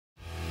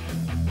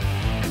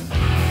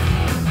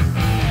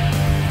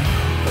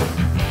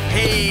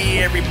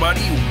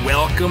everybody.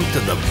 Welcome to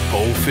the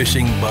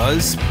Bowfishing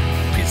Buzz,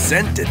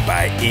 presented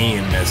by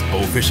AMS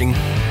Bowfishing.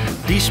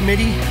 D.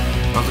 Schmitty,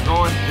 how's it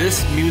going?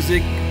 This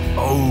music,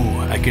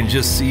 I can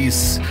just see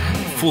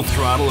full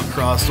throttle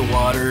across the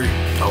water.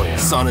 Oh yeah.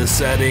 Sun is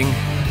setting.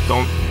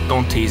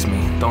 Don't tease me.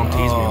 Don't tease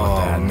me with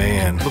that. Oh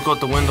man. Look out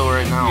the window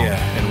right now. Yeah,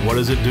 and what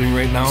is it doing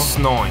right now?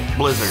 Snowing.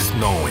 Blizzard.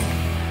 Snowing.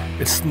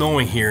 It's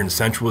snowing here in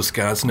central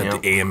Wisconsin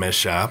at the AMS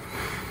shop.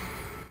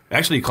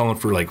 Actually calling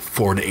for like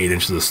 4 to 8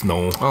 inches of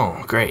snow.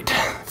 Oh, great.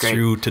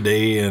 Through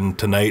today and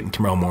tonight and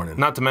tomorrow morning.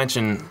 Not to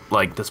mention,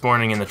 like this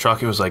morning in the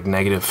truck, it was like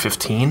negative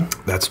 15.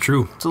 That's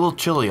true. It's a little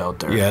chilly out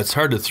there. Yeah, it's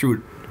hard to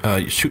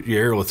shoot your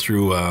arrow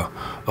through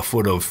a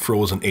foot of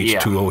frozen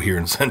H2O here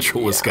in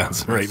central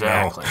Wisconsin right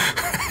now.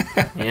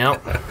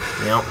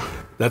 Yep.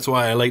 That's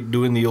why I like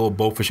doing the old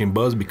Bowfishing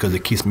Buzz, because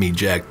it keeps me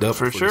jacked up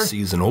for the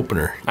season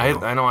opener.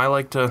 I know I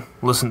like to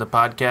listen to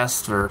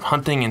podcasts for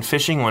hunting and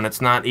fishing when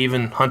it's not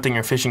even hunting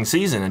or fishing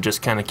season. It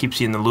just kind of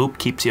keeps you in the loop,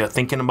 keeps you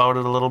thinking about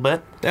it a little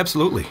bit.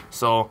 Absolutely.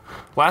 So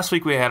last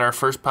week we had our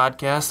first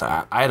podcast.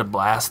 I had a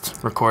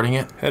blast recording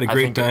it. Had a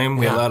great time.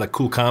 We had a lot of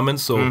cool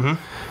comments. So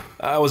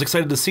I was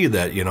excited to see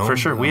that, you know. For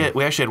sure. We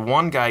actually had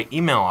one guy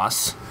email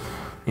us.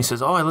 He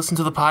says, I listened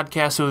to the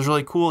podcast. It was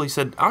really cool. He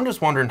said, I'm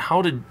just wondering,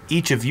 how did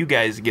each of you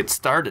guys get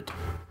started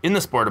in the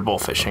sport of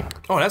bullfishing?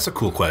 Oh, that's a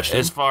cool question.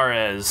 As far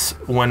as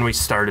when we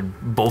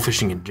started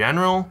bullfishing in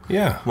general.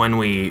 Yeah. When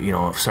we,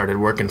 started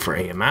working for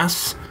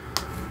AMS.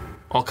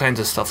 All kinds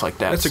of stuff like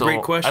that. That's a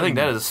great question. I think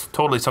that is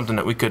totally something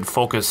that we could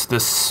focus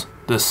this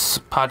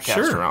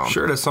podcast around.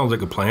 Sure, that sounds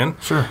like a plan.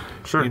 Sure.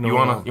 You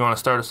want to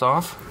start us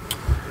off?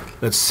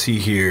 Let's see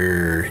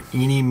here.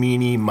 Eeny,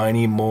 meeny,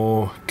 miny,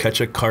 mo,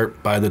 catch a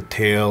carp by the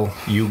tail.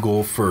 You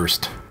go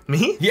first.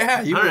 Me?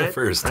 Yeah, you go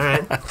first. All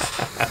right.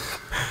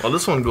 Well,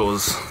 this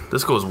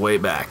goes way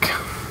back.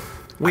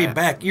 Way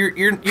back. You're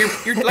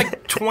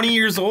like 20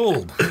 years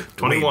old.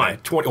 21.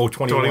 21.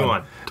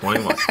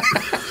 21.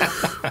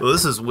 Well,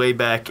 this is way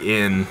back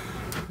in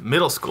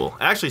middle school.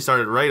 I actually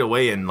started right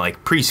away in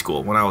like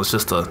preschool when I was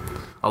just a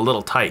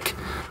little tyke.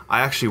 I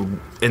actually,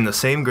 in the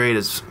same grade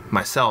as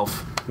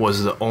myself,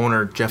 was the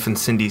owner, Jeff and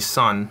Cindy's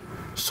son,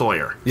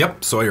 Sawyer.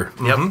 Yep, Sawyer.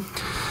 Yep.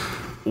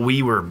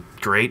 We were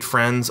great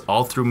friends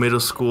all through middle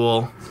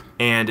school,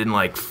 and in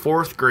like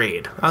 4th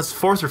grade, I was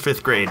 4th or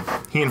 5th grade,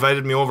 he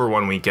invited me over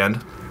one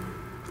weekend,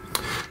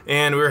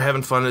 and we were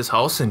having fun at his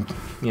house, and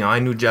I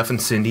knew Jeff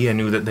and Cindy. I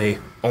knew that they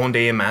owned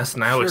AMS,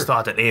 and I always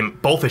thought that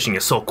bowfishing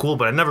is so cool,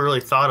 but I never really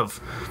thought of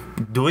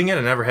doing it.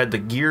 I never had the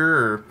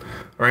gear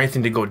or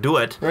anything to go do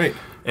it. Right.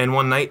 And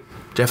one night,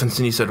 Jeff and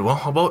Cindy said, well,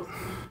 how about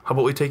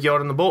we take you out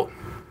on the boat?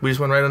 We just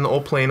went right on the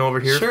old plane over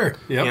here. Sure.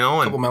 Yep.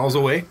 A couple miles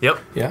away. Yep.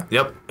 Yeah.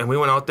 Yep. And we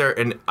went out there,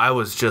 and I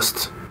was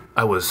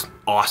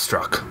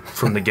awestruck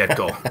from the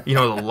get-go.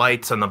 The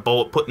lights on the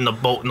boat, putting the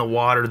boat in the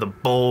water, the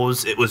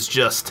bows. It was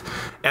just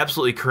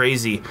absolutely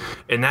crazy.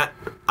 And I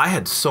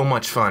had so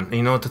much fun. And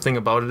you know what the thing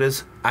about it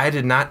is? I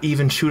did not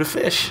even shoot a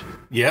fish.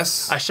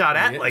 Yes. I shot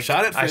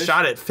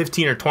at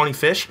 15 or 20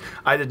 fish.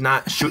 I did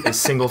not shoot a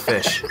single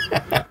fish.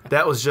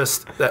 That was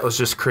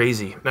just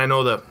crazy. And I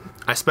know that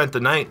I spent the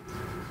night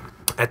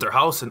at their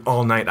house, and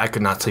all night I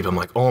could not sleep. I'm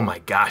like, oh my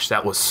gosh,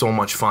 that was so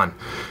much fun.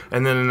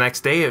 And then the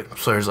next day,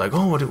 Sawyer's like,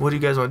 what do you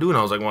guys want to do? And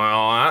I was like, well,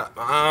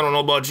 I don't know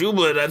about you,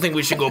 but I think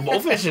we should go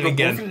bowfishing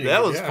again.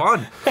 That was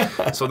fun.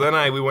 So then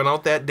we went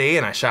out that day,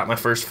 and I shot my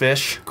first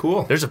fish.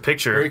 Cool. There's a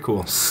picture. Very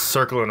cool.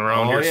 Circling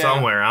around here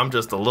somewhere. I'm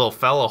just a little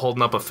fella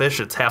holding up a fish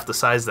that's half the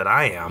size that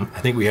I am. I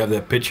think we have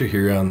that picture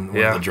here on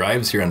one of the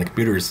drives here on the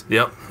computers.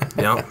 Yep.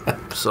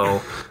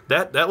 So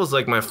that was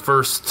like my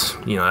first,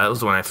 that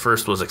was when I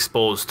first was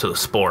exposed to the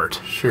sport.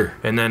 Sure.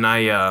 And then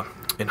I,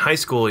 in high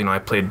school, I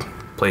played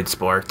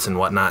sports and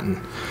whatnot,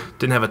 and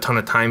didn't have a ton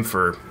of time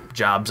for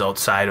jobs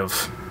outside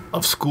of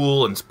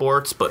school and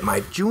sports. But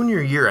my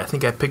junior year, I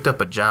think I picked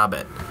up a job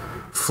at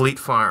Fleet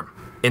Farm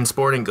in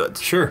sporting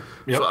goods. Sure.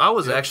 Yep. So I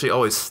was actually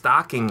always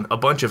stocking a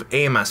bunch of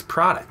AMS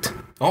product.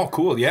 Oh,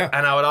 cool, yeah.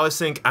 And I would always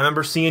think, I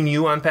remember seeing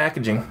you on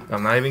packaging.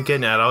 I'm not even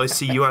kidding. I'd always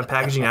see you on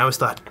packaging. I always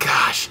thought,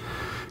 gosh,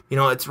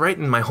 it's right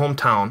in my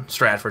hometown,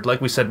 Stratford. Like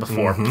we said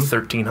before,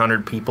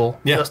 1,300 people.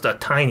 Yeah. Just a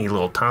tiny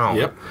little town.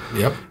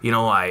 Yep.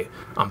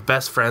 I'm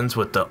best friends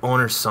with the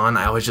owner's son.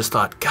 I always just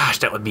thought, gosh,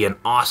 that would be an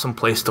awesome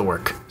place to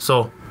work.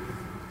 So,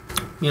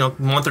 a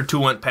month or two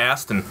went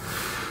past, and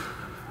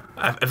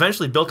I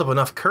eventually built up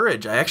enough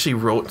courage. I actually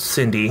wrote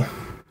Cindy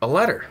a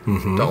letter,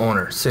 the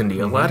owner, Cindy,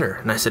 a letter.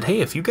 And I said, hey,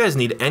 if you guys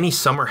need any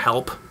summer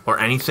help or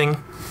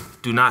anything,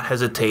 do not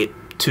hesitate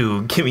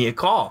to give me a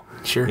call.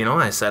 Sure.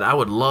 I said, I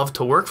would love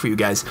to work for you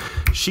guys.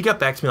 She got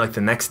back to me like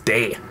the next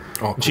day.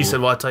 Oh, cool. She said,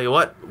 well, I'll tell you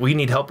what, we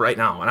need help right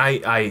now. And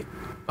I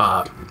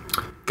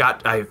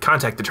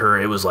contacted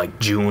her. It was like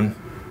June,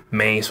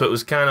 May. So it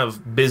was kind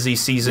of busy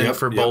season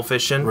for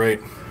bowfishing. Right.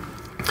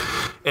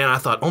 And I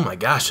thought, oh my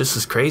gosh, this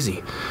is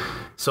crazy.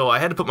 So I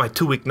had to put my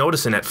 2-week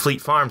notice in at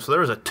Fleet Farm. So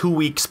there was a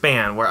 2-week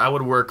span where I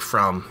would work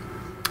from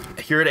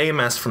here at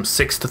AMS from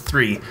 6 to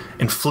 3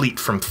 and Fleet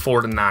from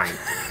 4 to 9.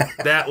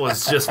 That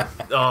was just,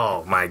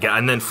 oh my God.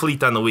 And then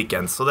Fleet on the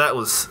weekends. So that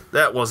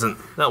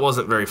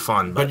wasn't very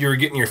fun. But you were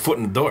getting your foot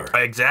in the door.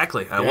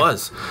 Exactly, I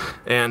was.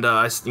 And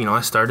I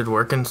started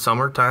working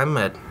summertime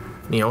at,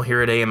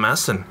 here at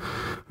AMS, and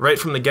right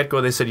from the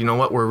get-go, they said, you know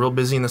what, we're real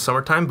busy in the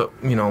summertime, but,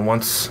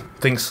 once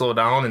things slow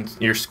down and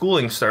your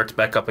schooling starts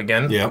back up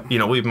again,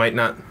 we might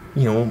not,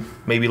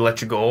 maybe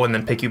let you go and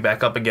then pick you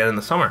back up again in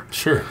the summer.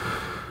 Sure.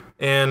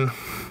 And,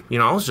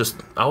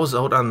 I was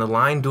out on the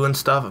line doing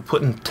stuff,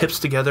 putting tips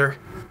together,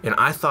 and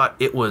I thought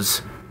it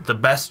was the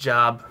best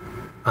job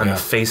on the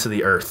face of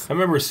the earth. I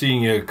remember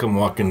seeing you come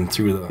walking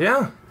through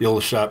the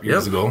old shop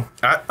years ago.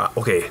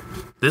 Okay,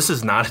 this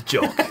is not a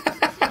joke.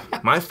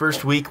 My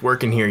first week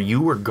working here,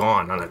 you were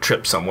gone on a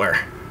trip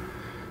somewhere.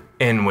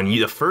 And when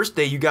the first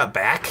day you got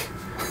back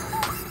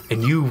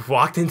and you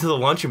walked into the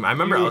lunchroom, I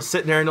remember I was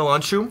sitting there in the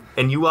lunchroom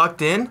and you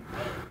walked in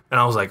and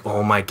I was like,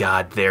 oh my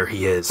God, there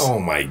he is. Oh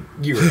my,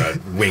 you're a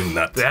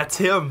wingnut. That's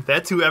him.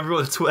 That's who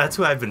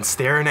I've been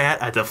staring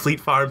at the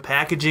Fleet Farm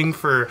packaging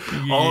for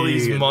all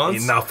these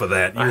months. Enough of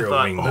that. You're a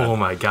wingnut. Oh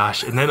my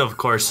gosh. And then of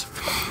course,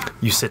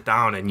 you sit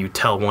down and you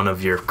tell one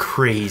of your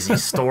crazy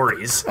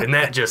stories. And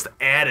that just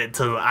added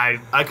to,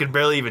 I could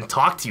barely even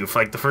talk to you for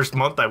like the first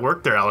month I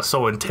worked there. I was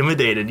so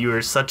intimidated. You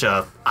were such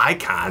a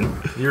icon.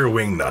 You're a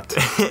wingnut.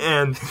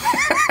 And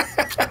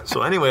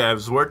so anyway, I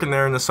was working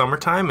there in the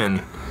summertime,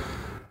 and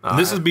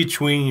this is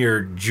between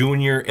your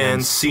junior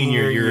and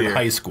senior year in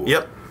high school.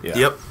 Yep.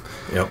 Yeah.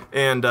 Yep.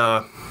 And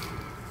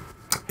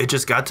it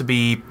just got to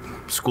be,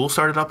 school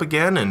started up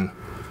again, and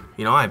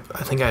I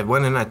think I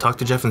went in and I talked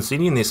to Jeff and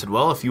Cindy, and they said,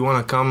 well, if you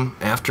want to come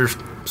after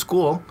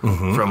school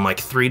from like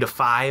 3 to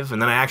 5,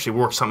 and then I actually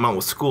worked something out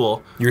with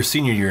school. Your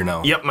senior year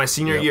now. Yep, my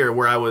senior year,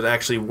 where I would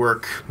actually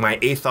work my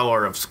 8th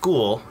hour of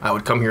school. I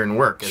would come here and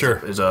work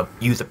as a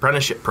youth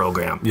apprenticeship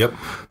program. Yep.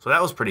 So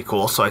that was pretty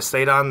cool. So I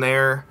stayed on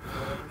there.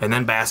 And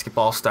then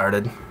basketball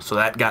started, so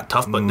that got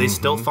tough, but they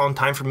still found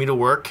time for me to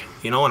work,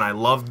 and I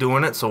loved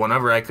doing it, so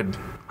whenever I could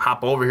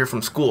hop over here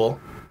from school,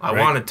 I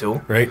wanted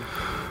to. Right.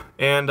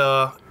 And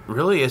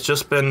really, it's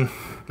just been,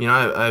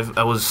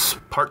 I was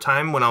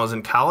part-time when I was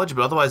in college,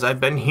 but otherwise I've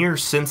been here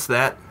since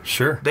that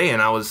day,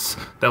 and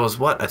that was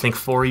what, I think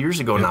 4 years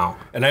ago now.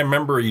 And I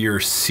remember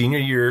your senior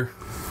year,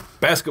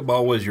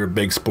 basketball was your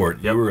big sport.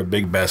 Yep. You were a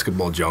big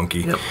basketball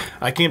junkie. Yep.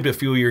 I came to a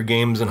few of your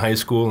games in high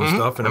school and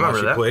stuff, and I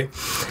watched you play.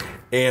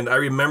 And I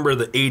remember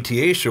the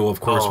ATA show,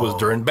 of course, was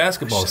during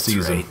basketball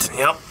season.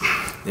 Right.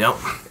 Yep.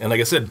 And like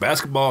I said,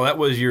 basketball, that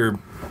was your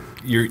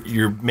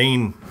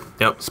main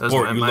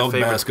sport. You loved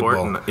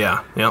basketball.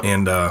 Yep.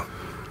 And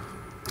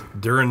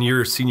during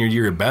your senior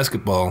year of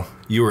basketball,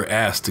 you were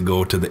asked to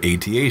go to the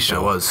ATA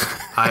show. I was.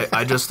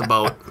 I just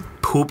about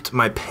pooped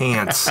my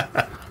pants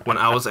when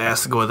I was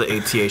asked to go to the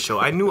ATA show.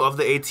 I knew of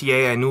the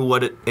ATA. I knew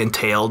what it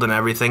entailed and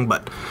everything,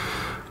 but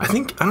I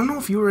don't know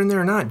if you were in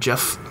there or not.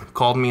 Jeff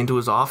called me into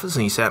his office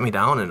and he sat me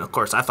down, and of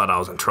course I thought I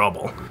was in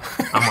trouble.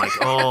 I'm like,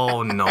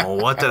 oh no,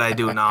 what did I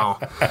do now?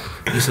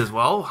 He says,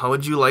 well, how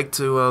would you like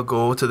to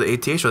go to the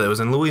ATA show? That was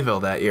in Louisville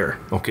that year.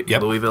 Okay,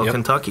 yep. Louisville,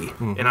 Kentucky.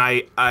 Mm-hmm. And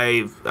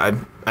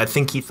I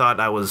think he thought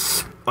I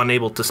was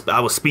unable to. I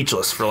was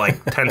speechless for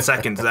like 10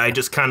 seconds. I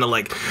just kind of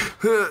like,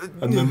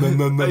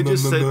 I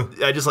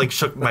just like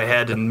shook my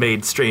head and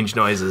made strange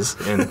noises.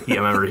 And I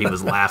remember he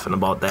was laughing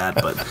about that.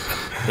 But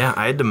yeah,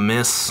 I had to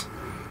miss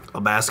a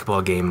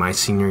basketball game my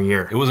senior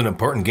year. It was an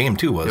important game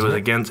too, wasn't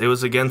it? It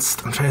was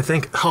against. I'm trying to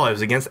think. Oh, it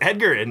was against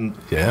Edgar, and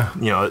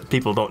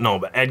people don't know,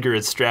 but Edgar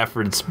is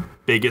Stratford's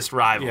biggest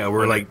rival. Yeah,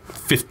 we're like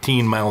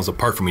 15 miles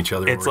apart from each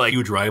other. It's we're like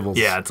huge rivals.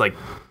 Yeah, it's like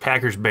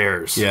Packers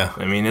Bears. Yeah,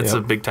 I mean it's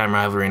a big time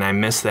rivalry, and I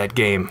missed that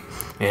game.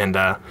 And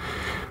I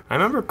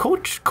remember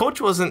Coach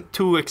wasn't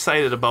too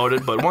excited about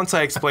it, but once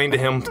I explained to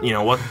him,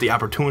 what the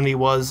opportunity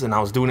was, and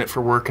I was doing it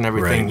for work and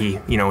everything, he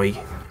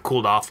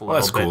cooled off a little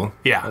bit. That's cool.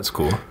 Yeah. That's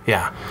cool.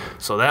 Yeah.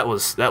 So that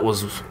was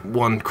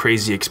one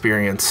crazy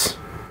experience.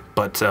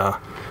 But I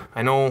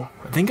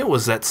think it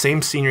was that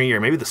same senior year,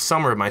 maybe the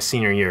summer of my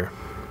senior year.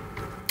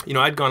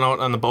 I'd gone out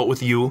on the boat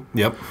with you.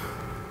 Yep.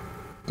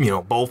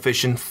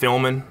 Bowfishing,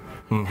 filming,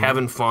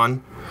 having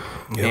fun.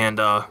 Yep. And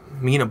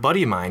me and a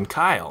buddy of mine,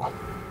 Kyle,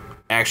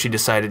 actually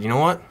decided, you know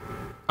what?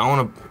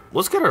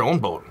 Let's get our own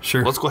boat.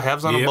 Sure. Let's go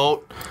halves on a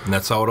boat. And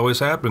that's how it always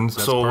happens.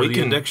 That's part of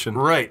the addiction.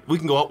 Right. We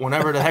can go out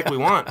whenever the heck we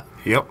want.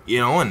 Yep.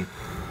 And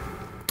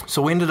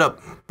so we ended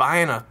up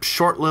buying a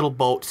short little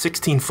boat,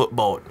 16-foot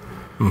boat.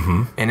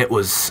 Mm-hmm. And it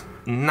was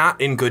not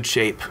in good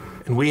shape.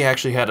 And we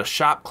actually had a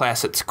shop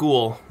class at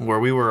school where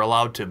we were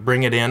allowed to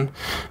bring it in.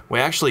 We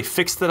actually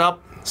fixed it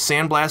up,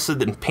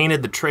 sandblasted and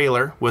painted the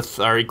trailer with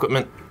our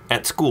equipment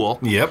at school.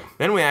 Yep.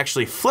 Then we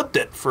actually flipped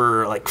it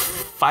for like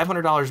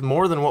 $500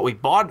 more than what we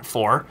bought it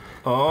for.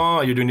 Oh,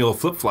 you're doing the little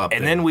flip-flop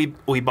And then we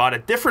bought a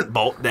different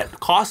boat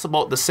that cost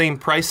about the same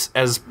price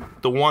as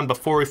the one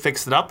before we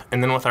fixed it up.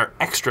 And then with our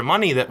extra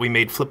money that we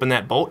made flipping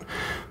that boat,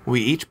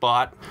 we each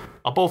bought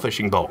a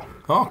bowfishing boat.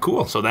 Oh,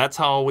 cool. So that's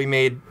how we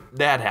made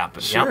that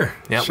happen. Sure.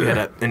 Yep. Sure. We had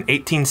an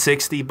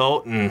 1860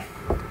 boat and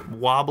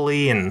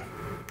wobbly and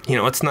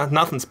it's not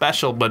nothing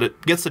special, but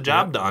it gets the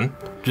job done.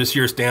 Just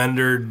your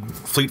standard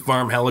Fleet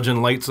Farm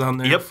halogen lights on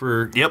there?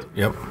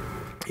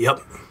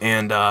 Yep.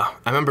 And I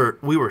remember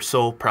we were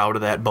so proud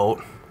of that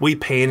boat. We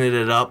painted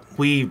it up.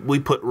 We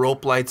put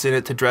rope lights in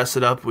it to dress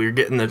it up. We were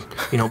getting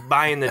the,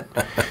 buying the,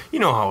 you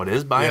know how it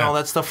is, buying all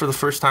that stuff for the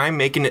first time,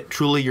 making it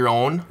truly your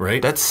own.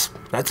 Right. That's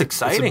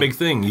exciting. It's a big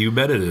thing. You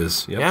bet it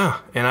is. Yep. Yeah.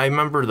 And I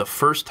remember the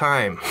first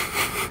time,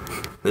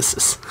 this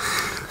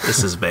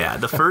is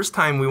bad. The first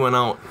time we went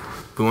out,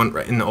 we went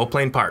right in the Old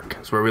Plain Park.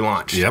 That's where we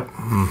launched. Yep.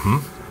 Mm-hmm.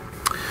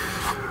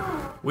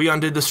 We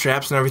undid the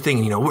straps and everything,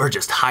 and, we're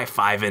just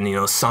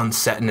high-fiving, sun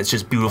setting. It's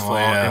just beautiful. Oh,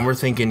 yeah. And we're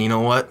thinking, you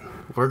know what?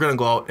 We're going to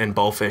go out and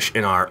bowfish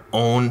in our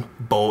own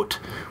boat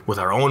with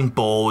our own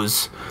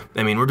bows.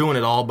 I mean, we're doing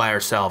it all by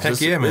ourselves.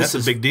 Heck yeah, man. That's a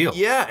big deal.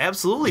 Yeah,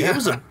 absolutely. Yeah.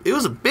 It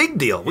was a big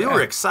deal. We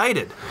were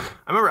excited.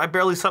 I remember I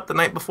barely slept the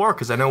night before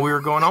because I know we were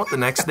going out the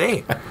next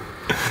day.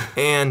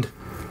 And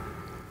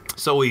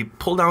so we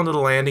pull down to the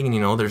landing,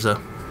 and, there's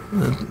an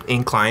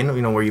incline,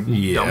 where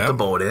you dump the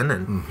boat in,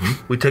 and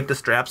we take the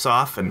straps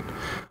off, and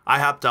I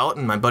hopped out,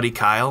 and my buddy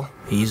Kyle,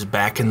 he's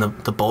backing the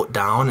boat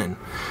down, and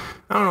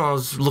I don't know, I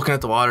was looking at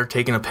the water,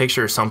 taking a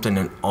picture or something,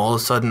 and all of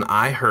a sudden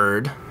I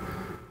heard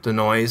the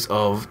noise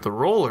of the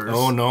rollers.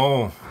 Oh,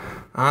 no.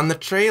 On the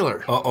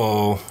trailer.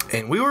 Uh-oh.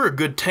 And we were a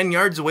good 10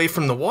 yards away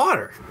from the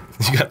water.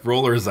 You got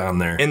rollers on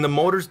there. And the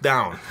motor's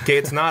down. Okay,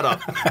 it's not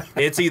up.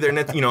 It's either,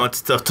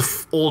 it's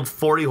the old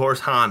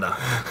 40-horse Honda.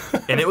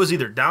 And it was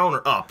either down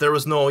or up. There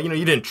was no,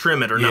 you didn't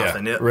trim it or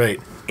nothing. Right.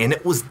 And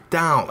it was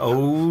down.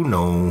 Oh,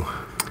 no.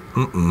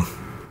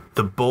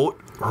 The boat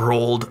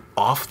rolled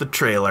off the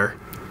trailer.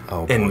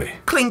 Oh, and boy.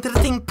 Cling to the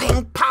thing,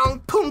 ping, pong,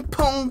 pung,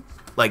 pung.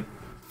 Like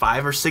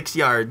 5 or 6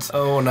 yards.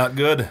 Oh, not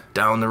good.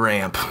 Down the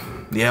ramp.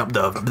 Yep,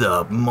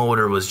 the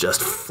motor was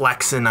just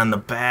flexing on the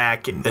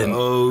back. And,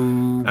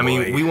 I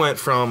mean, we went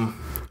from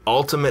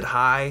ultimate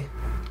high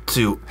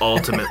to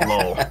ultimate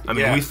low. I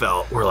mean,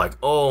 we're like,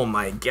 oh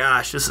my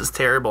gosh, this is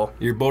terrible.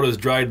 Your boat is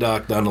dry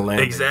docked on the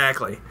landing.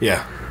 Exactly.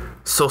 Yeah.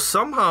 So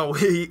somehow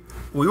we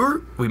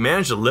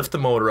managed to lift the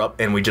motor up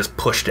and we just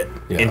pushed it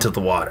into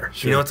the water.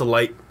 Sure. It's a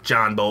light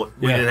John boat.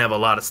 We didn't have a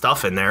lot of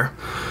stuff in there.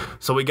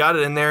 So we got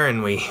it in there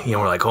and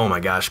we're like, oh my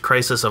gosh,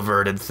 crisis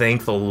averted.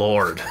 Thank the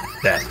Lord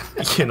that,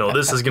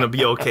 this is going to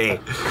be okay.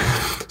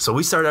 So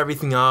we start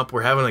everything up.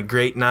 We're having a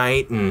great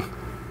night, and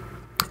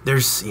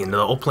there's, the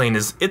Old Plain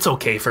it's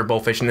okay for bow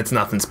fishing. It's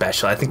nothing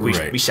special. I think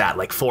we shot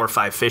like 4 or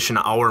 5 fish in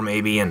an hour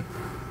maybe, and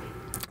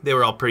they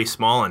were all pretty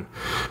small. And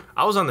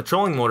I was on the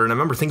trolling motor, and I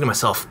remember thinking to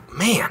myself,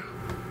 man,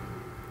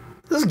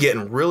 this is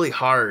getting really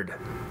hard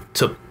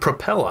to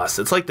propel us.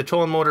 It's like the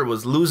trolling motor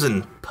was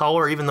losing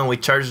power even though we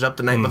charged it up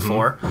the night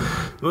before.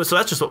 So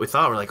that's just what we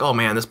thought. We're like, oh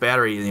man, this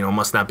battery,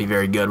 must not be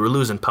very good. We're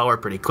losing power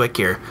pretty quick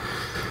here.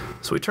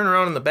 So we turn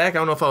around in the back. I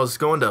don't know if I was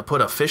going to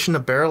put a fish in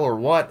the barrel or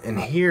what, and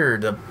here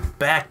the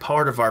back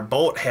part of our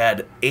boat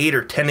had 8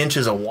 or 10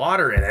 inches of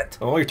water in it.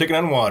 Oh, you're taking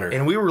on water.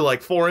 And we were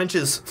like 4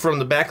 inches from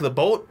the back of the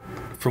boat.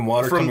 From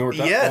water coming over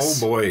top?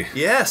 Yes. Oh, boy.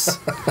 Yes.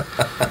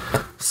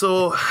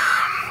 So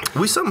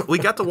we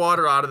got the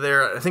water out of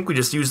there. I think we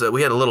just used that.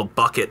 We had a little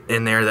bucket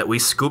in there that we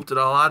scooped it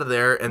all out of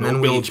there, and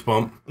then bilge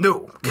pump.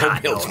 No,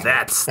 God, no.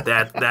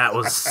 That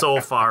was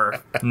so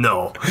far.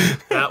 No,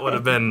 that would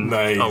have been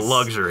a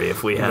luxury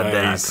if we had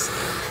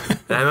that.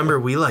 And I remember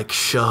we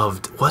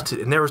shoved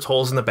and there was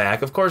holes in the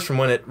back, of course, from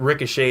when it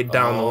ricocheted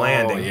down the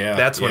landing. Yeah,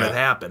 that's when it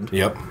happened.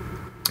 Yep.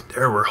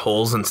 There were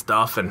holes and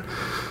stuff, and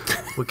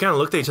we kind of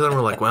looked at each other and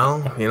we're like,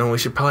 well, we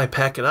should probably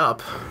pack it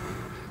up,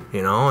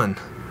 and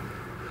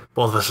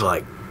both of us were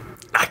like,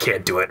 I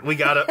can't do it. We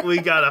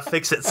gotta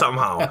fix it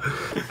somehow.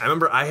 I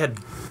remember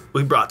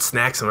we brought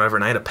snacks and whatever,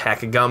 and I had a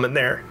pack of gum in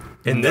there.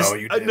 And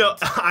you didn't. No,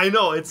 I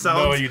know it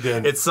sounds. No, you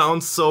didn't. It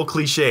sounds so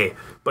cliche,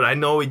 but I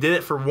know we did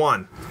it for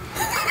one.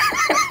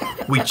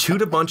 We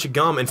chewed a bunch of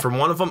gum, and from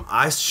one of them,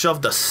 I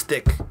shoved a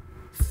stick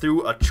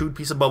through a chewed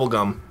piece of bubble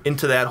gum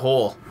into that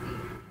hole,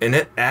 and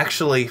it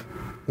actually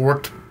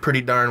worked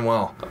pretty darn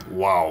well.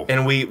 Wow.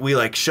 And we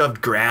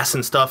shoved grass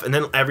and stuff, and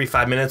then every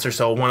 5 minutes or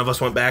so, one of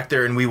us went back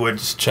there and we would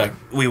just check.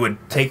 We would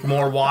take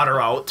more water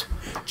out.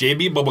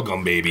 JB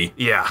bubblegum baby.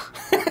 Yeah.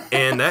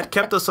 And that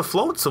kept us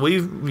afloat. So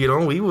we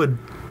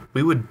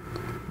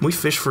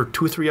fished for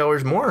 2 or 3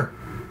 hours more.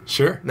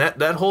 Sure.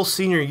 That whole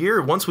senior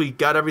year, once we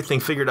got everything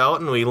figured out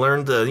and we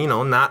learned to,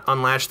 not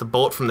unlatch the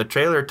boat from the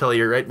trailer until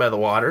you're right by the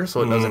water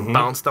so it doesn't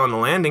bounce down the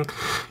landing,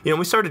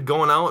 we started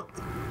going out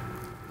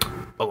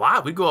a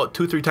lot. We'd go out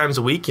 2 or 3 times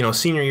a week.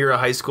 Senior year of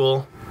high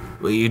school,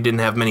 we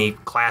didn't have many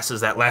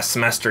classes that last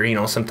semester.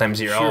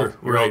 Sometimes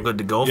we're all good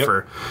to go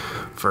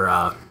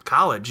for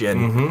college.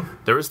 And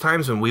there was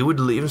times when we would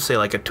leave, say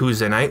like a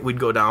Tuesday night, we'd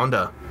go down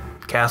to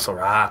Castle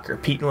Rock or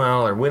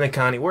Petenwell or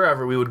Winneconne,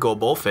 wherever we would go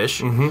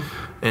bowfish.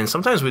 And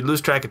sometimes we'd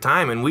lose track of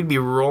time and we'd be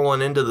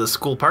rolling into the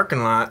school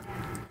parking lot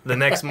the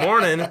next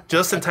morning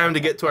just in time to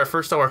get to our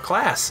first hour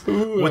class.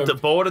 With the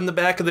boat in the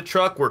back of the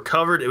truck, we're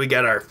covered. We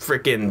got our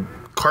freaking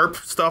carp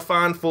stuff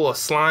on, full of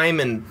slime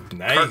and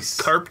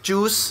carp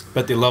juice.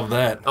 Bet they love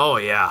that. Oh,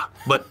 yeah.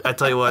 But I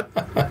tell you what,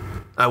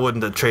 I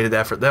wouldn't have traded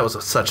that for that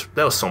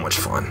was so much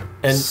fun.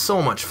 And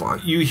so much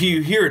fun. You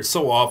hear it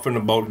so often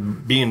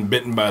about being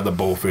bitten by the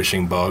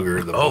bowfishing bug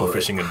or the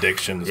bowfishing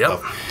addiction and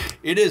stuff.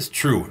 It is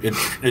true.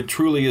 It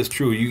truly is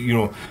true. You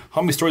know,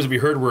 how many stories have you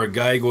heard where a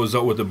guy goes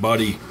out with a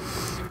buddy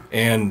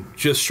and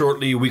just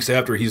shortly weeks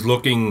after he's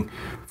looking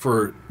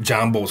for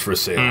John boats for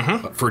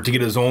sale to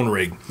get his own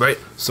rig. Right.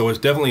 So it's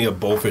definitely a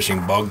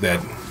bowfishing bug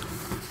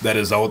that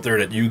is out there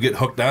that you get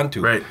hooked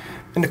onto. Right.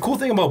 And the cool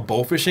thing about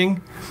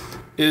bowfishing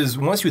is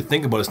once you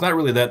think about it, it's not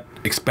really that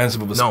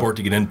expensive of a sport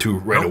to get into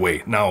right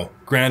away. Now,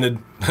 granted,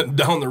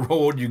 down the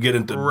road you get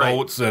into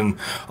boats and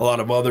a lot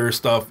of other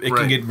stuff. It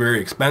can get very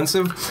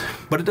expensive,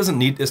 but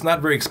it's not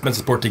a very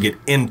expensive sport to get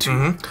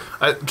into.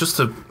 Just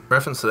to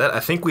reference to that, I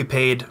think we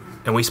paid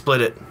and we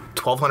split it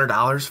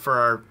 $1,200 for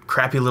our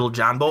crappy little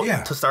John boat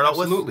to start out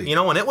with. You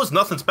know, and it was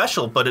nothing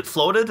special, but it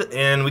floated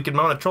and we could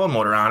mount a trolling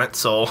motor on it.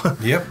 So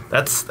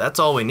that's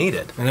all we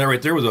needed. And that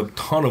right there was a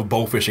ton of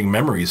bowfishing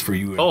memories for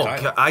you.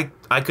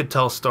 I could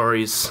tell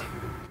stories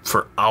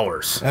for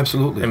hours.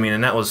 Absolutely. I mean,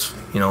 and that was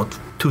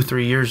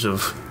 2-3 years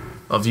of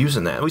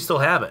using that. We still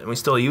have it and we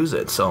still use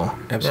it. So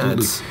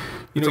absolutely.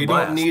 You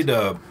don't need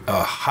a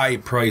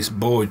high-priced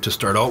boat to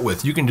start out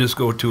with. You can just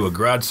go to a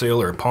garage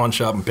sale or a pawn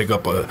shop and pick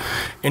up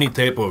any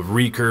type of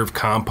recurve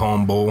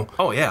compound bow.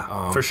 Oh,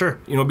 yeah, for sure.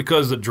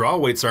 Because the draw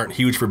weights aren't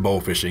huge for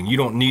bow fishing. You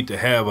don't need to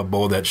have a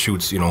bow that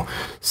shoots,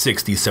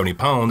 60, 70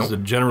 pounds. Nope. The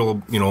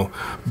general,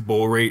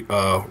 bow rate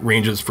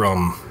ranges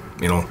from,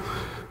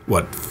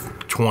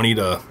 20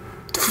 to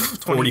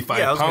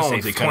 45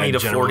 pounds. They 20 to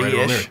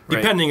 40-ish.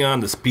 Depending on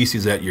the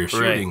species that you're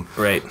shooting.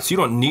 Right. So you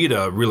don't need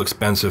a real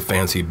expensive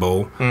fancy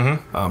bow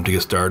to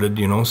get started,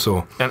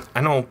 so. And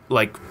I know,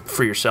 like,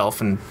 for yourself,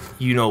 and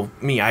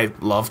me, I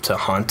love to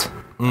hunt.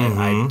 And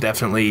I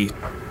definitely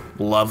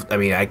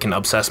I can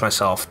obsess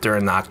myself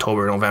during the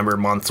October, November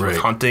months with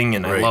hunting,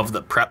 and I love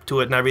the prep to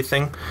it and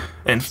everything.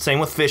 And same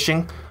with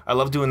fishing. I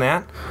love doing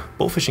that.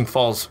 Bow fishing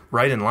falls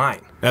right in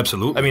line.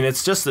 Absolutely. I mean,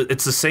 it's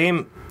the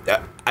same.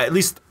 At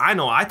least I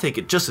know I take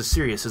it just as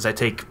serious as I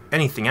take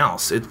anything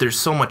else. There's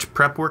so much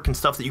prep work and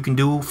stuff that you can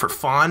do for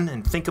fun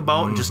and think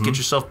about and just get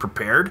yourself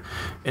prepared.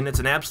 And it's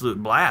an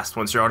absolute blast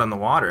once you're out on the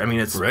water. I mean,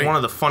 it's one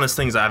of the funnest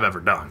things I've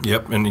ever done.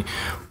 Yep. And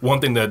one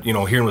thing that,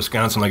 here in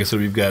Wisconsin, like I said,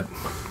 we've got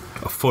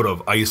a foot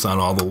of ice on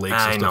all the lakes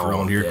and stuff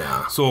around here.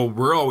 Yeah. So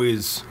we're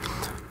always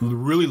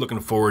really looking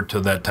forward to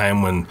that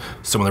time when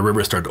some of the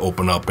rivers start to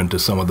open up into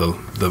some of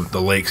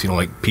the lakes,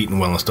 like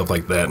Petenwell and stuff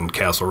like that, and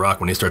Castle Rock,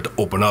 when they start to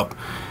open up.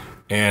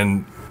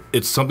 And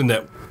it's something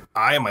that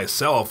I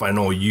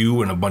know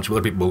you and a bunch of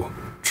other people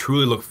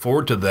truly look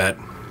forward to, that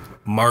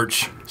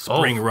March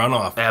spring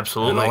runoff.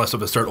 Absolutely. And all that stuff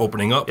to start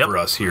opening up for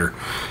us here,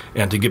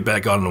 and to get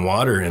back out in the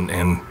water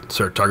and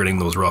start targeting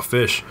those rough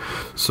fish.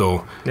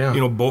 So,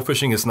 bow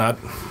fishing is not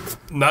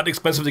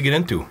expensive to get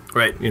into.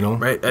 Right.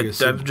 Right.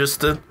 I'm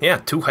just,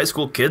 two high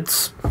school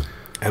kids.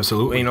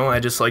 Absolutely. I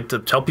just like to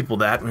tell people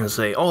that and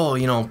say,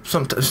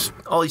 sometimes,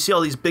 you see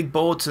all these big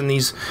boats and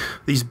these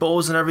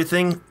bows and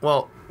everything.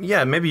 Well,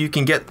 yeah, maybe you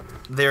can get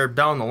there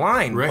down the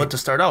line, but to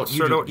start out,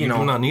 you do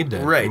not need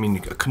that. Right. I mean,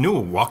 a canoe,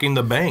 walking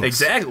the banks.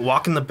 Exactly,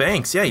 walking the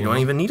banks. Yeah, you don't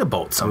even need a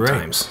boat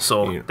sometimes. Right.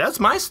 So that's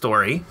my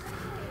story.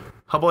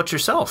 How about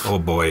yourself? Oh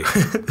boy,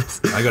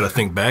 I got to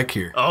think back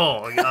here.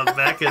 Oh,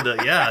 back into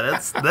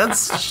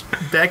that's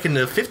back in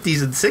the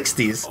 50s and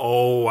 60s.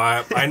 Oh,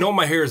 I know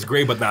my hair is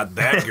gray, but not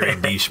that gray,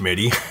 D.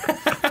 Schmitty.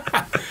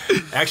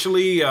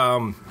 Actually,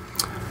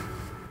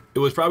 it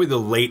was probably the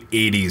late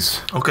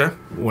 80s. Okay.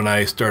 When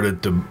I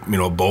started to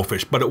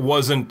bowfish, but it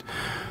wasn't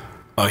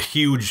a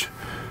huge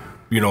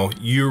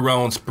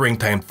year-round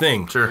springtime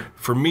thing. Sure.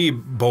 For me,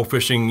 bow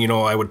fishing,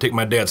 I would take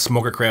my dad's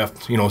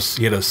smokercraft,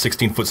 he had a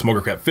 16-foot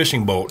smokercraft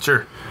fishing boat.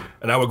 Sure.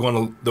 And I would go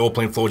on the old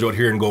plain flows out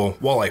here and go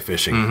walleye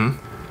fishing.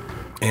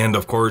 And,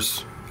 of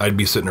course, I'd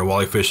be sitting there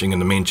walleye fishing in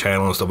the main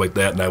channel and stuff like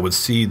that, and I would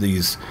see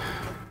these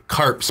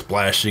carp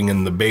splashing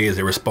in the bay as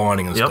they were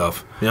spawning and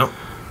stuff. Yep.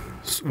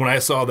 When I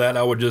saw that,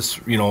 I would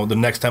just, the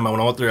next time I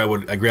went out there,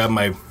 I grabbed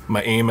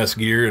my AMS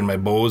gear and my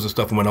bows and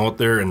stuff and went out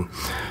there, and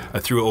I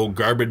threw an old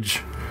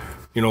garbage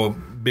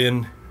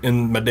bin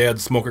in my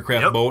dad's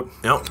smokercraft boat.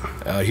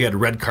 Yep. He had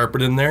red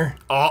carpet in there.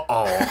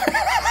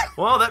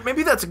 Well,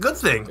 maybe that's a good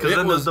thing, because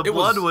then the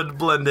blood would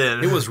blend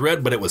in. It was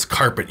red, but it was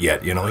carpet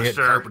yet. He had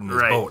carpet in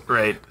his boat.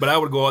 Right. But I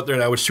would go out there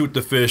and I would shoot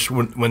the fish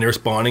when they were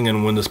spawning,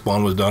 and when the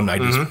spawn was done, I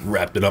just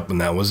wrapped it up, and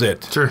that was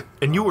it. Sure.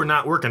 And you were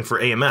not working for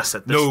AMS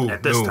at this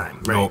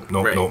time, right?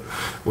 No. I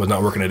was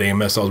not working at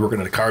AMS. I was working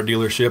at a car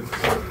dealership.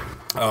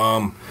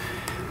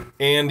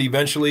 And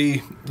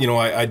eventually,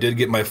 I did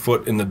get my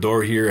foot in the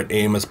door here at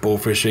AMS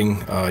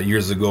Bowfishing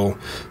years ago.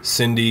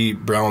 Cindy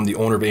Brown, the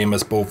owner of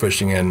AMS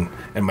Bowfishing,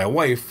 and my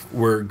wife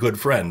were good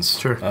friends.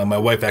 Sure. My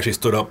wife actually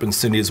stood up in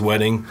Cindy's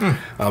wedding.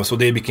 So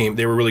they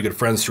were really good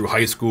friends through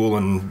high school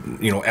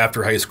and,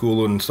 after high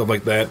school and stuff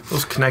like that.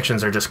 Those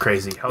connections are just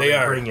crazy. How they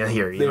bring you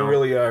here, They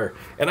really are.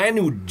 And I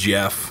knew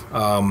Jeff.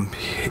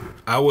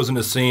 I was in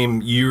the same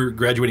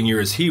graduating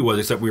year as he was,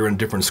 except we were in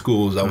different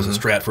schools. I was at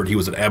Stratford. He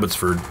was at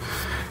Abbotsford.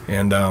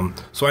 And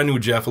so I knew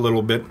Jeff a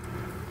little bit.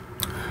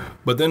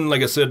 But then,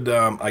 like I said,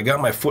 I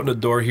got my foot in the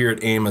door here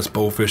at Amos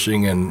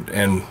Bowfishing,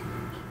 and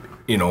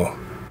you know,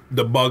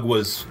 the bug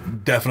was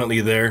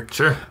definitely there.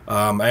 Sure.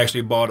 I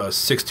actually bought a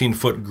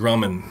 16-foot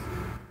Grumman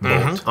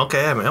boat.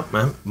 Okay, yep,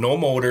 man. No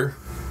motor.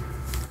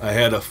 I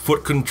had a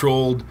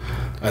foot-controlled,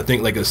 I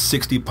think like a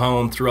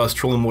 60-pound thrust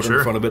trolling motor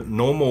in front of it.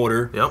 No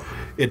motor. Yep.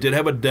 It did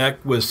have a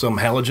deck with some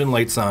halogen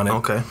lights on it.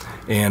 Okay.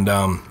 And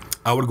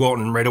I would go out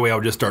and right away I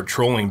would just start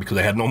trolling because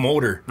I had no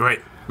motor.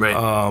 Right.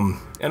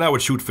 And I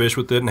would shoot fish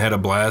with it and had a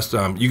blast.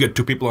 You get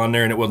two people on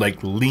there and it would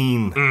like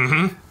lean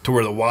to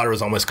where the water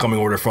was almost coming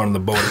over the front of the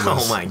boat. It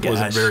was, oh my gosh.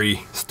 Wasn't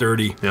very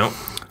sturdy. Yep.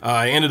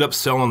 I ended up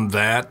selling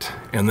that,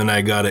 and then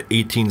I got an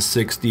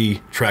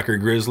 1860 Tracker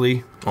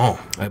Grizzly.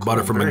 Oh, I bought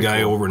it from a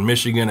guy over in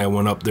Michigan. I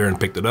went up there and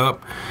picked it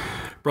up.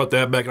 Brought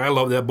that back, and I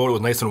love that boat. It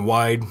was nice and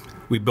wide.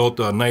 We built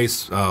a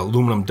nice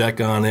aluminum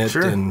deck on it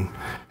and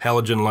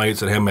halogen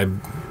lights. I had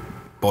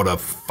about a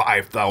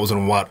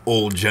 5,000 watt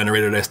old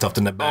generator that I stuffed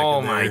in the back.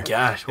 Oh my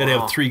gosh! Wow. I'd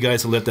have 3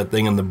 guys to lift that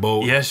thing in the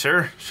boat. Yeah,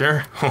 sure.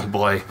 Oh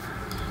boy.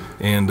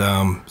 And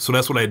so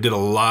that's what I did a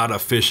lot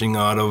of fishing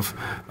out of.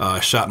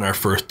 Shot in our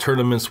first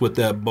tournaments with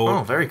that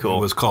boat. Oh, very cool.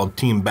 It was called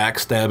Team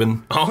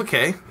Backstabbing. Oh,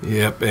 okay.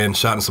 Yep, and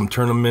shot in some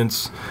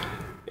tournaments.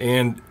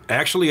 And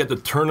actually at the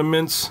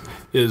tournaments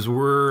is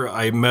where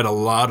I met a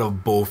lot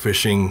of bow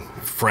fishing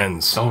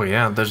friends. Oh,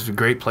 yeah. That's a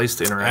great place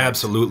to interact.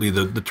 Absolutely.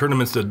 The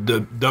tournaments, the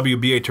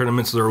WBA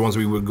tournaments, are the ones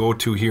we would go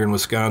to here in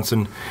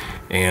Wisconsin.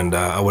 And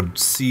I would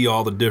see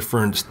all the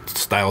different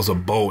styles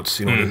of boats,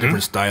 the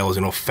different styles,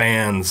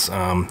 fans,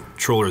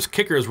 trollers.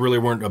 Kickers really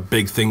weren't a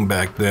big thing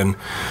back then,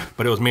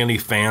 but it was mainly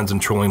fans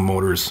and trolling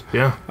motors.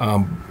 Yeah.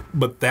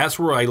 But that's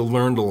where I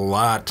learned a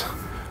lot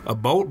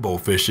about bow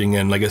fishing,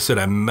 and like I said,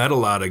 I met a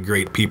lot of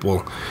great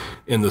people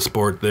in the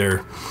sport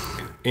there.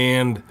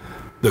 And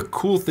the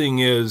cool thing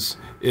is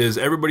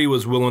everybody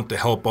was willing to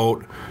help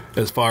out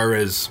as far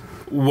as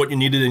what you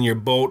needed in your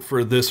boat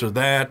for this or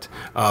that,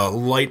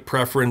 light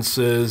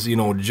preferences,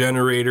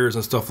 generators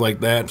and stuff like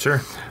that.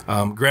 Sure.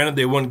 Granted,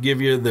 they wouldn't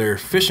give you their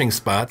fishing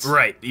spots.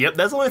 Right. Yep.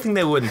 That's the only thing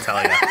they wouldn't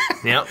tell you.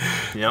 Yep.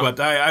 But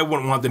I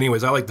wouldn't want that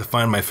anyways. I like to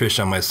find my fish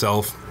on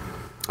myself.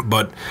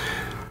 But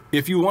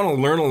if you want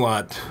to learn a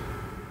lot,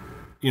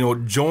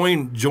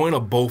 join a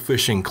bow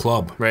fishing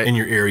club in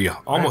your area.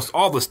 Almost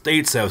all the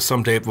states have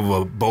some type of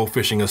a bow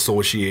fishing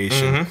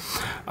association.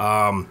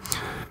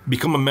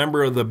 Become a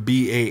member of the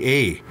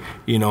BAA.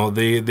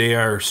 They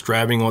are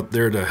striving out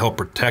there to help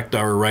protect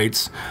our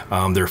rights.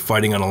 They're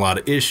fighting on a lot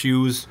of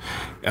issues.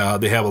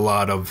 They have a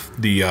lot of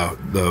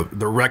the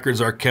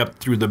records are kept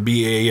through the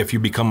BAA if you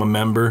become a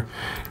member.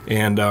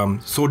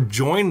 And so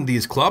join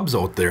these clubs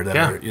out there that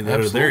are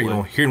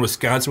there. Here in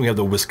Wisconsin, we have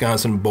the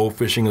Wisconsin Bow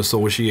Fishing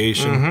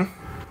Association.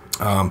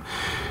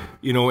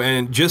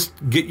 And just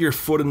get your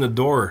foot in the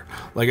door.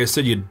 Like I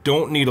said, you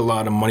don't need a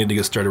lot of money to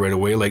get started right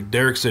away. Like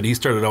Derek said, he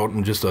started out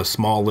in just a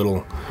small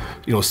little,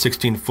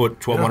 16-foot,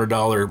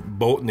 $1,200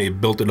 boat, and they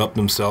built it up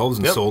themselves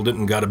and sold it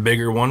and got a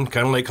bigger one,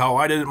 kind of like how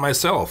I did it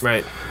myself.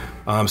 Right.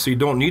 So you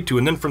don't need to.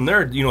 And then from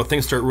there,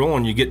 things start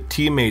rolling. You get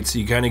teammates.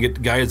 You kind of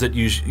get guys that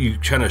you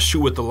kind of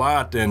shoot with a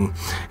lot, and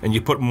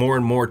you put more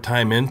and more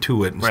time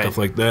into it and stuff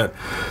like that.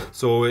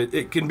 So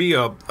it can be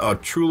a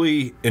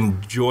truly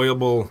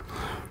enjoyable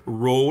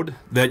road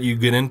that you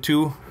get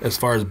into as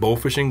far as bow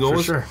fishing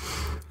goes. For sure.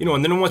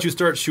 And then once you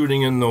start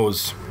shooting in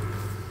those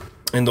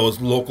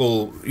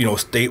local,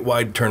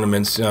 statewide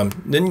tournaments,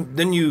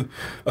 then you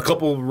a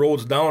couple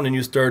roads down and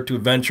you start to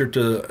venture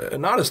to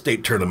an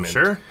out-of-state tournament.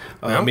 Sure.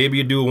 Maybe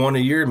you do one a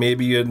year,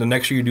 maybe the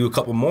next year you do a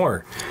couple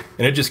more,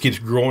 and it just keeps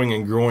growing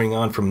and growing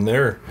on from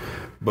there.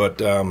 But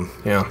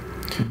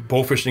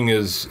bow fishing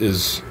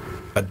is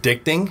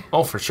addicting.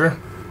 Oh, for sure.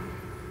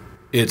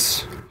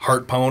 It's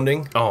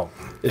heart-pounding. Oh,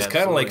 it's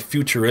kind of like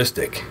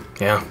futuristic.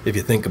 Yeah. If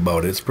you think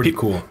about it, it's pretty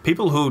cool.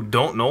 People who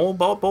don't know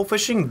about bow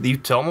fishing, you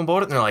tell them about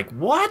it, and they're like,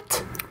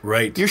 "What?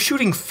 Right. You're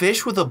shooting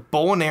fish with a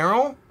bow and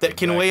arrow that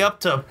can weigh up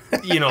to,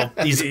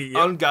 these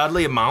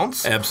ungodly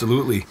amounts?"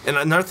 Absolutely. And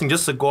another thing,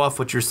 just to go off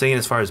what you're saying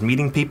as far as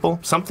meeting people,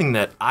 something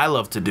that I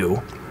love to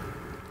do,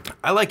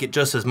 I like it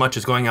just as much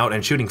as going out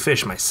and shooting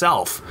fish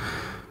myself.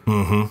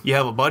 Mm-hmm. You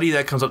have a buddy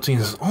that comes up to you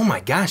and says, "Oh my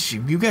gosh,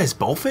 you guys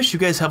bow fish? You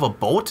guys have a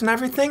boat and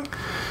everything?"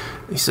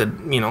 He said,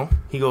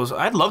 he goes,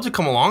 "I'd love to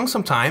come along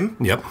sometime."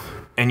 Yep.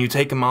 And you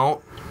take them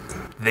out,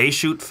 they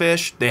shoot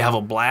fish, they have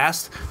a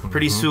blast.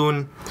 Pretty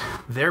soon,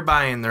 they're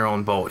buying their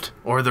own boat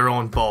or their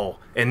own bow,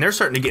 and they're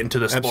starting to get into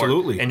the sport.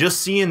 Absolutely. And just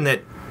seeing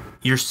that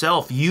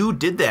yourself, you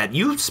did that.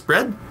 You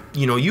spread,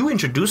 you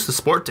introduced the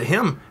sport to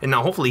him, and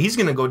now hopefully he's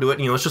going to go do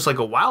it. It's just like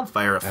a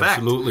wildfire effect.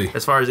 Absolutely.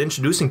 As far as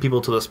introducing people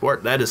to the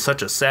sport, that is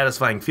such a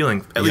satisfying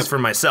feeling, at least for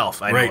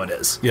myself. I know it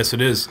is. Yes, it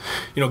is.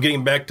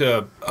 Getting back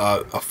to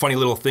a funny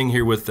little thing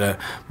here with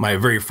my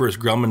very first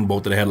Grumman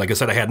boat that I had. Like I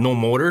said, I had no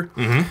motor.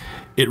 Mm-hmm.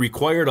 It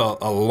required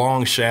a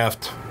long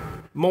shaft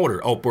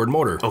motor, outboard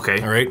motor. Okay.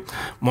 All right.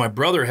 My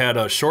brother had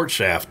a short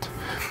shaft,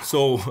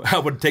 so I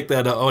would take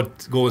that. I would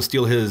go and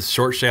steal his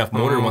short shaft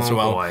motor once in a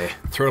while,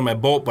 throw it on my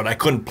boat, but I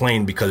couldn't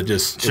plane because it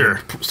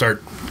would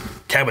start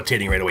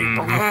cavitating right away.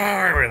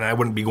 And I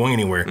wouldn't be going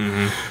anywhere.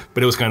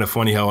 But it was kind of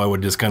funny how I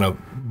would just kind of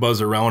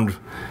buzz around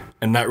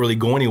and not really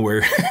go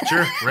anywhere.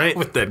 Sure, right.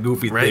 With that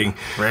goofy thing.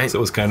 Right. So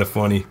it was kind of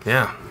funny.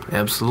 Yeah,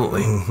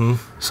 absolutely.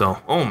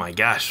 So, oh my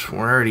gosh,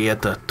 we're already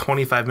at the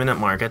 25-minute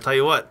mark. I tell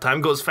you what,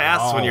 time goes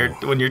fast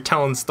when you're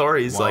telling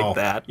stories like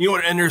that. You know,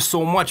 and there's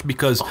so much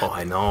because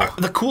I know.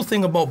 The cool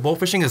thing about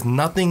bowfishing is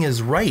nothing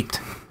is right.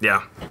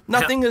 Yeah.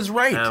 Nothing is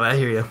right. Yeah, I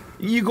hear you.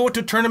 You go to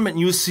a tournament and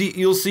you'll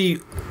see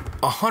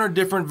 100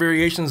 different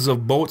variations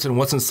of boats and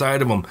what's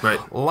inside of them. Right.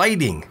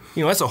 Lighting.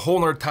 You know, that's a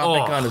whole other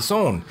topic on its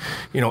own.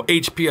 You know,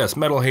 HPS,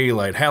 metal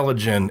halide,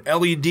 halogen,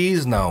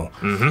 LEDs now.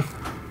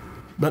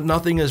 But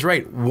nothing is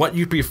right. What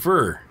you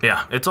prefer.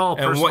 Yeah, it's all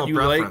personal and what you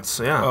preference.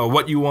 Like,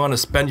 what you want to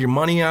spend your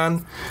money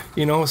on.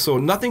 You know, so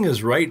nothing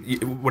is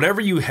right.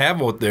 Whatever you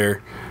have out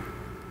there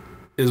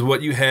is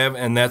what you have,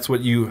 and that's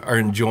what you are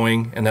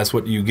enjoying, and that's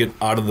what you get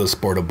out of the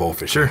sport of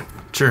bowfishing.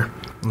 Sure.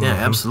 Yeah,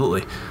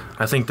 absolutely.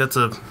 I think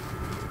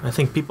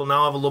people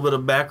now have a little bit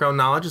of background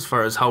knowledge as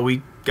far as how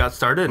we got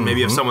started. And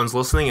maybe if someone's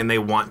listening and they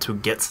want to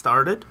get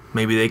started,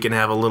 maybe they can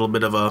have a little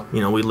bit of a,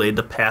 we laid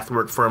the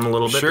pathwork for them a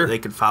little bit. Sure. They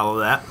could follow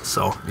that.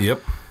 So,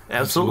 yep.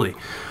 Absolutely.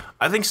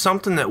 I think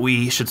something that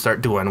we should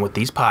start doing with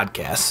these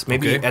podcasts,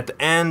 maybe at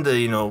the end,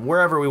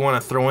 wherever we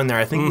want to throw in there,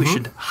 I think we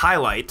should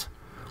highlight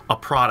a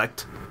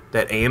product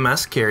that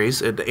AMS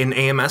carries, an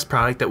AMS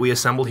product that we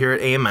assembled here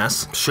at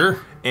AMS. Sure.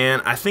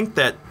 And I think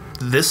that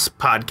this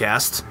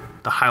podcast,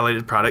 the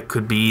highlighted product,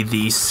 could be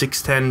the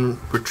 610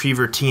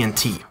 Retriever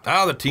TNT.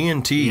 Ah, the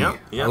TNT. Yep.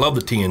 I love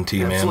the TNT,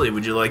 man. Absolutely.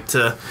 Would you like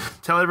to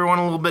tell everyone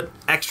a little bit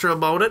extra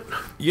about it?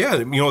 Yeah,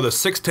 the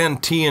 610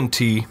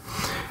 TNT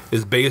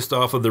is based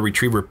off of the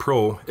Retriever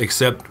Pro,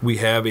 except we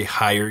have a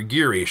higher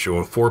gear ratio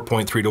of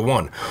 4.3 to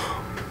 1.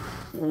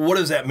 What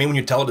does that mean when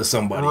you tell it to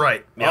somebody?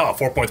 Right. Yeah. Oh,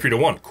 4.3 to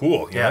 1.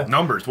 Cool. Yeah.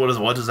 Numbers. What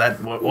does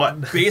that?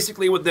 What?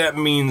 Basically, what that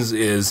means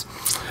is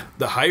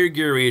the higher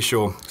gear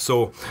ratio.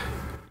 So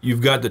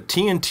you've got the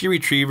TNT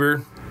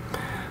Retriever.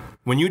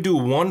 When you do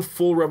one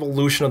full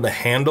revolution of the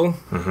handle,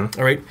 all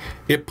right,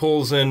 it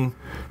pulls in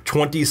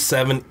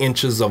 27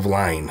 inches of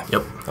line.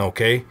 Yep.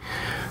 Okay.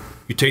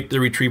 You take the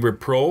Retriever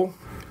Pro.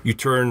 You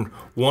turn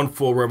one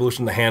full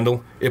revolution of the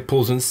handle, it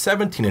pulls in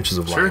 17 inches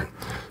of line.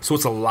 So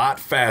it's a lot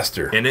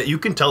faster. And you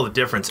can tell the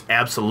difference,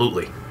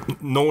 absolutely.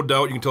 No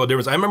doubt you can tell the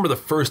difference. I remember the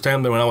first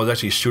time that when I was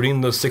actually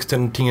shooting the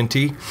 610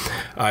 TNT,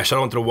 I shot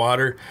onto the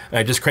water, and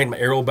I just cranked my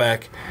arrow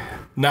back,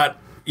 not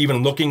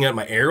even looking at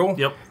my arrow.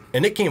 Yep.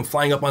 And it came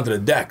flying up onto the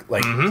deck.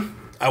 Like,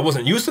 I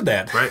wasn't used to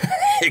that. Right.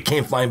 It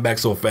came flying back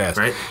so fast.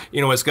 Right.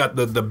 It's got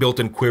the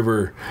built-in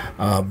quiver,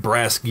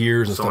 brass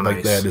gears and stuff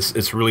like that.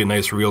 It's really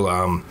nice,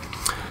 real...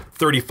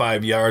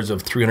 35 yards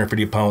of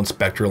 350-pound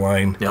Spectra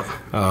line.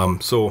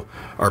 Yep. So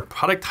our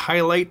product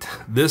highlight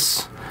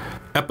this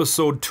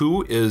episode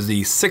 2 is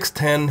the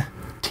 610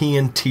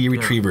 TNT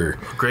Retriever.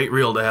 Great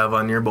reel to have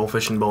on your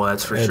bowfishing bow,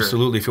 that's for sure.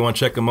 Absolutely. If you want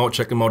to check them out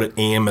at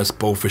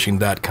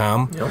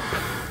amsbowfishing.com. Yep.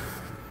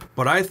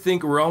 But I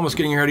think we're almost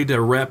getting ready to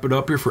wrap it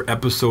up here for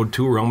episode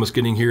 2. We're almost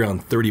getting here on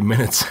 30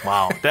 minutes.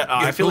 Wow.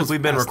 I feel like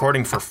we've been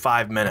recording for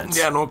 5 minutes.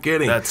 Yeah, no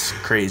kidding. That's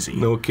crazy.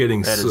 No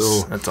kidding.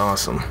 That's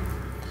awesome.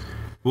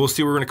 We'll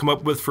see what we're going to come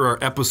up with for our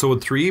episode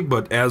 3,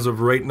 but as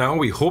of right now,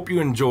 we hope you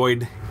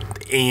enjoyed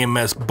the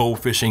AMS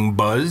Bowfishing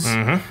Buzz,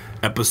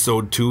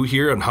 episode 2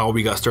 here on how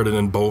we got started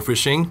in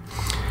bowfishing.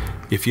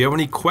 If you have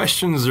any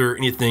questions or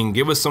anything,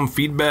 give us some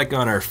feedback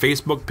on our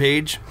Facebook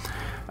page.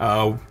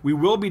 We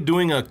will be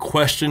doing a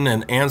question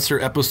and answer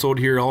episode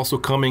here also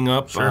coming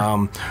up. Sure.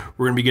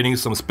 We're going to be getting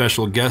some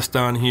special guests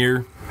on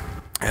here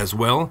as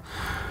well.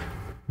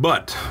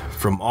 But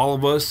from all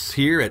of us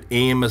here at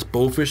AMS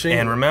Bowfishing...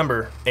 And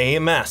remember,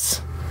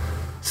 AMS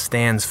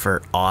stands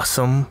for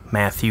Awesome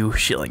Matthew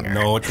Schillinger.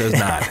 No, it does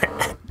not.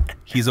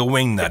 He's a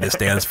wingnut. It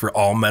stands for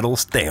All Metal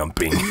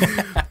Stamping.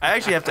 I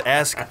actually have to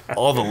ask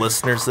all the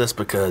listeners this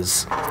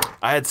because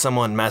I had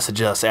someone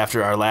message us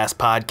after our last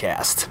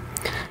podcast,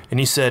 and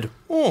he said,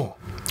 "Oh,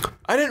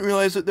 I didn't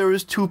realize that there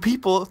was 2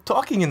 people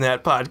talking in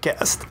that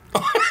podcast."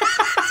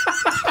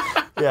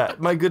 Yeah,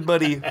 my good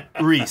buddy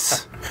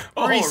Reese.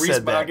 Reese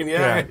said that.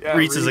 Yeah,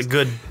 Reese is a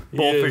good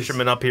bull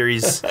fisherman up here.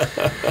 He's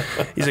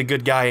a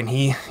good guy, and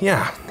he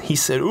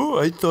said, "Oh,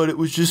 I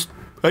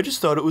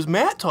just thought it was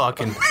Matt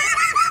talking."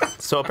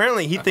 So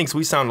apparently he thinks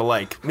we sound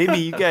alike. Maybe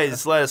you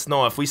guys let us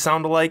know if we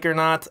sound alike or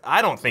not.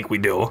 I don't think we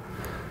do.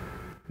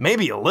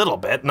 Maybe a little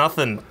bit.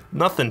 Nothing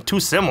too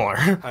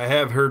similar. I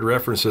have heard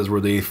references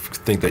where they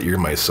think that you're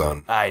my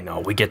son. I know.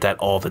 We get that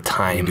all the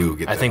time. We do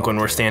get that I think all when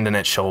the we're time. standing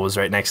at shows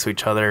right next to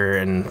each other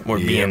and we're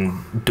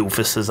being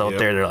doofuses out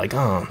there, they're like,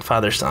 "Oh,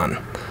 father-son."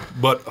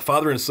 But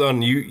father and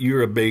son,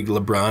 you're a big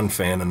LeBron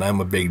fan, and I'm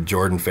a big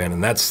Jordan fan,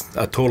 and that's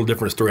a total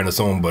different story on its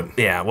own. But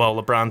yeah,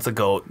 well, LeBron's the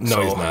GOAT. No,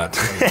 so he's not.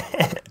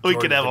 We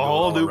could have a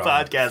whole new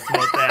podcast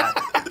about that.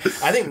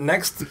 I think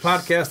next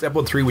podcast,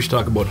 episode 3, we should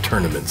talk about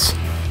tournaments.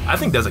 I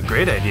think that's a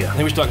great idea. I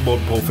think we should talk about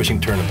bowfishing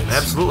tournaments.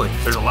 Absolutely.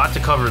 There's a lot to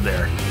cover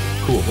there.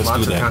 Cool. Let's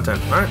Lots do that. of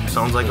content. All right.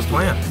 Sounds like a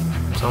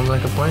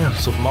plan.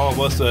 So from all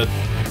of us at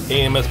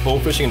AMS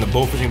Bowfishing and the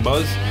Bowfishing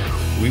Buzz,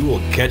 we will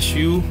catch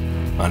you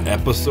on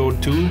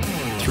episode 2,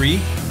 3,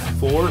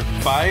 4,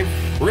 5.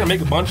 We're going to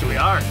make a bunch of them. We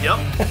are.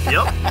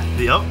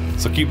 Yep.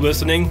 So keep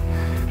listening.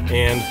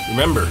 And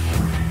remember,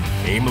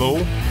 aim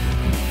low,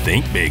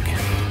 think big.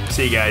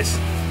 See you guys.